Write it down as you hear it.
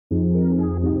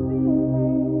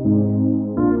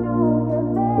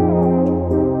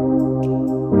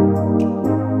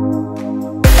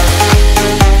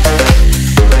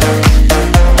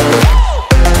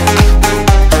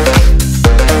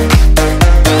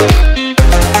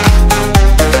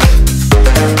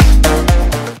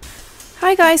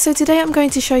guys, so today I'm going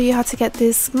to show you how to get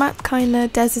this matte kind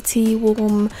of deserty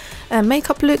warm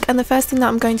makeup look, and the first thing that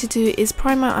I'm going to do is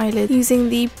prime my eyelid using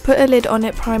the Put a Lid on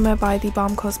It primer by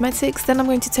thebalm Cosmetics. Then I'm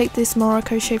going to take this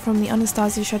Morocco shade from the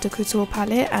Anastasia Shadow Couture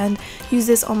palette and use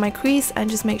this on my crease and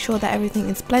just make sure that everything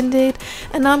is blended.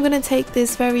 And now I'm going to take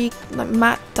this very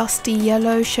matte dusty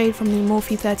yellow shade from the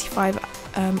Morphe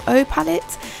 35O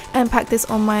palette and pack this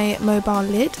on my mobile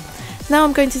lid. Now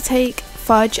I'm going to take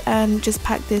fudge and just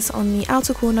pack this on the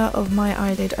outer corner of my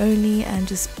eyelid only and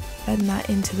just blend that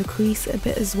into the crease a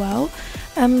bit as well.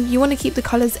 You want to keep the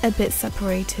colours a bit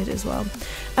separated as well.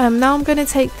 Now I'm going to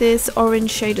take this orange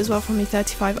shade as well from the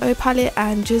 35O palette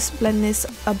and just blend this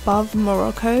above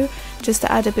Morocco just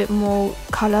to add a bit more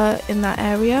colour in that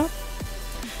area.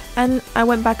 And I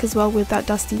went back as well with that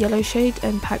dusty yellow shade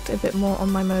and packed a bit more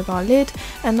on my mobile lid.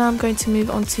 And now I'm going to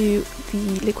move on to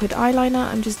the liquid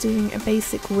eyeliner. I'm just doing a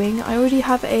basic wing. I already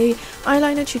have a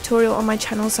eyeliner tutorial on my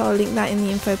channel, so I'll link that in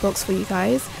the info box for you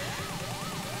guys.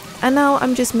 And now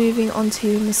I'm just moving on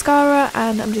to mascara,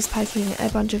 and I'm just packing a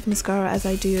bunch of mascara as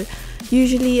I do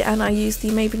usually, and I use the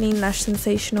Maybelline Lash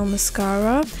Sensational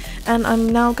mascara. And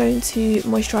I'm now going to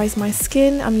moisturize my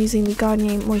skin. I'm using the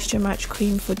Garnier Moisture Match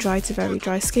Cream for dry to very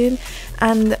dry skin,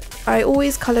 and I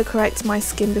always color correct my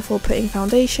skin before putting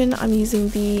foundation. I'm using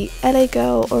the LA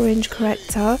Girl Orange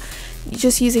Corrector,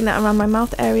 just using that around my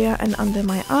mouth area and under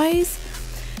my eyes.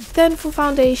 Then for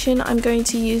foundation, I'm going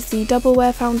to use the Double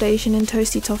Wear foundation in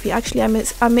Toasty Toffee. Actually,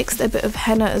 I mixed a bit of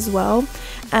henna as well,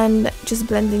 and just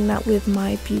blending that with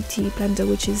my beauty blender,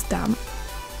 which is damp.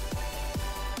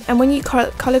 And when you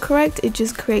color correct, it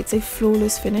just creates a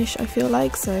flawless finish, I feel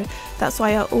like, so that's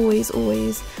why I always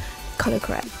color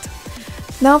correct.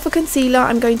 Now for concealer,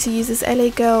 I'm going to use this LA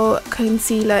Girl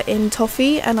concealer in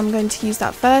Toffee, and I'm going to use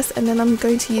that first, and then I'm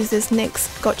going to use this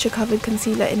NYX Gotcha covered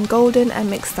concealer in Golden and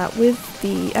mix that with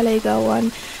the LA Girl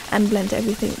one and blend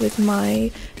everything with my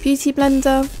beauty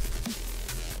blender.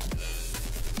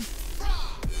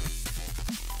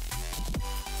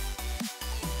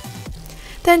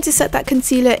 Then to set that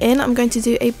concealer in, I'm going to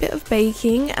do a bit of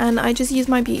baking, and I just use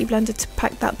my beauty blender to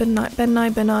pack that Nye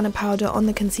Banana Powder on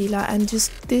the concealer, and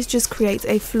this just creates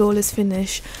a flawless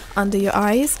finish under your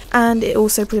eyes, and it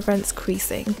also prevents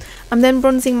creasing. I'm then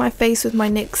bronzing my face with my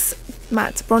NYX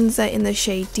Matte Bronzer in the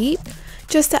shade Deep,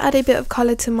 just to add a bit of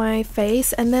colour to my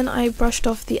face. And then I brushed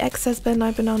off the excess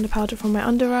Nye Banana Powder from my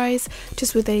under eyes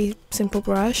just with a simple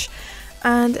brush.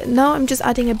 And now I'm just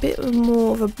adding a bit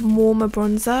more of a warmer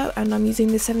bronzer, and I'm using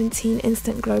the 17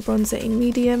 Instant Glow bronzer in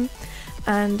medium,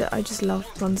 and I just love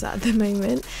bronzer at the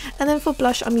moment. And then for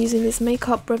blush, I'm using this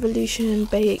Makeup Revolution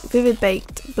Vivid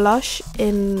Baked blush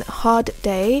in Hard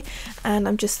Day, and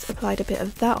I'm just applied a bit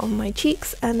of that on my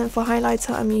cheeks. And then for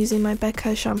highlighter, I'm using my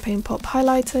Becca Champagne Pop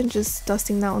highlighter and just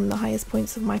dusting that on the highest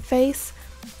points of my face.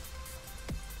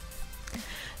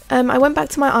 I went back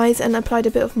to my eyes and applied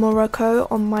a bit of Morocco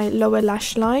on my lower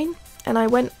lash line, and I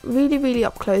went really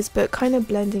up close but kind of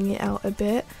blending it out a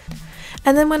bit.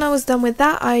 And then when I was done with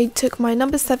that, I took my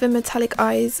No7 Metallic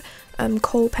Eyes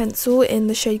kohl pencil in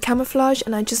the shade Camouflage,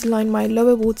 and I just lined my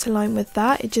lower waterline with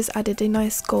that. It just added a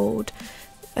nice gold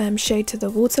shade to the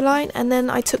waterline. And then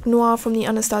I took Noir from the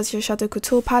Anastasia Shadow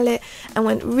Couture palette and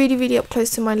went really up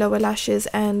close to my lower lashes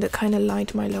and kind of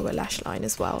lined my lower lash line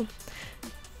as well.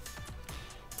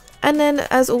 And then,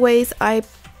 as always, I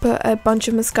put a bunch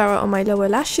of mascara on my lower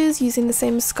lashes using the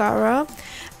same mascara.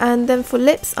 And then for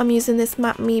lips, I'm using this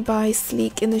Matte Me by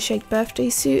Sleek in the shade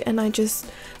Birthday Suit, and I just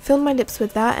filled my lips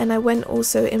with that. And I went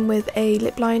also in with a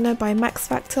lip liner by Max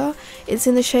Factor. It's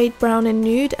in the shade Brown and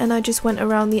Nude, and I just went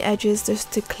around the edges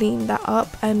just to clean that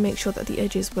up and make sure that the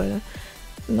edges were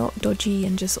not dodgy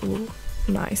and just all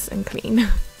nice and clean.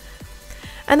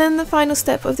 And then the final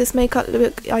step of this makeup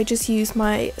look, I just used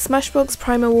my Smashbox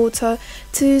Primer water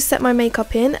to set my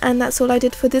makeup in, and that's all I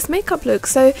did for this makeup look.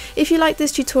 So if you like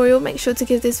this tutorial, make sure to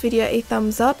give this video a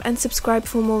thumbs up and subscribe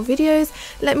for more videos.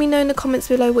 Let me know in the comments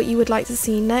below what you would like to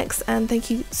see next, and thank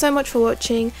you so much for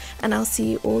watching, and I'll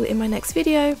see you all in my next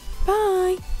video.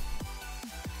 Bye!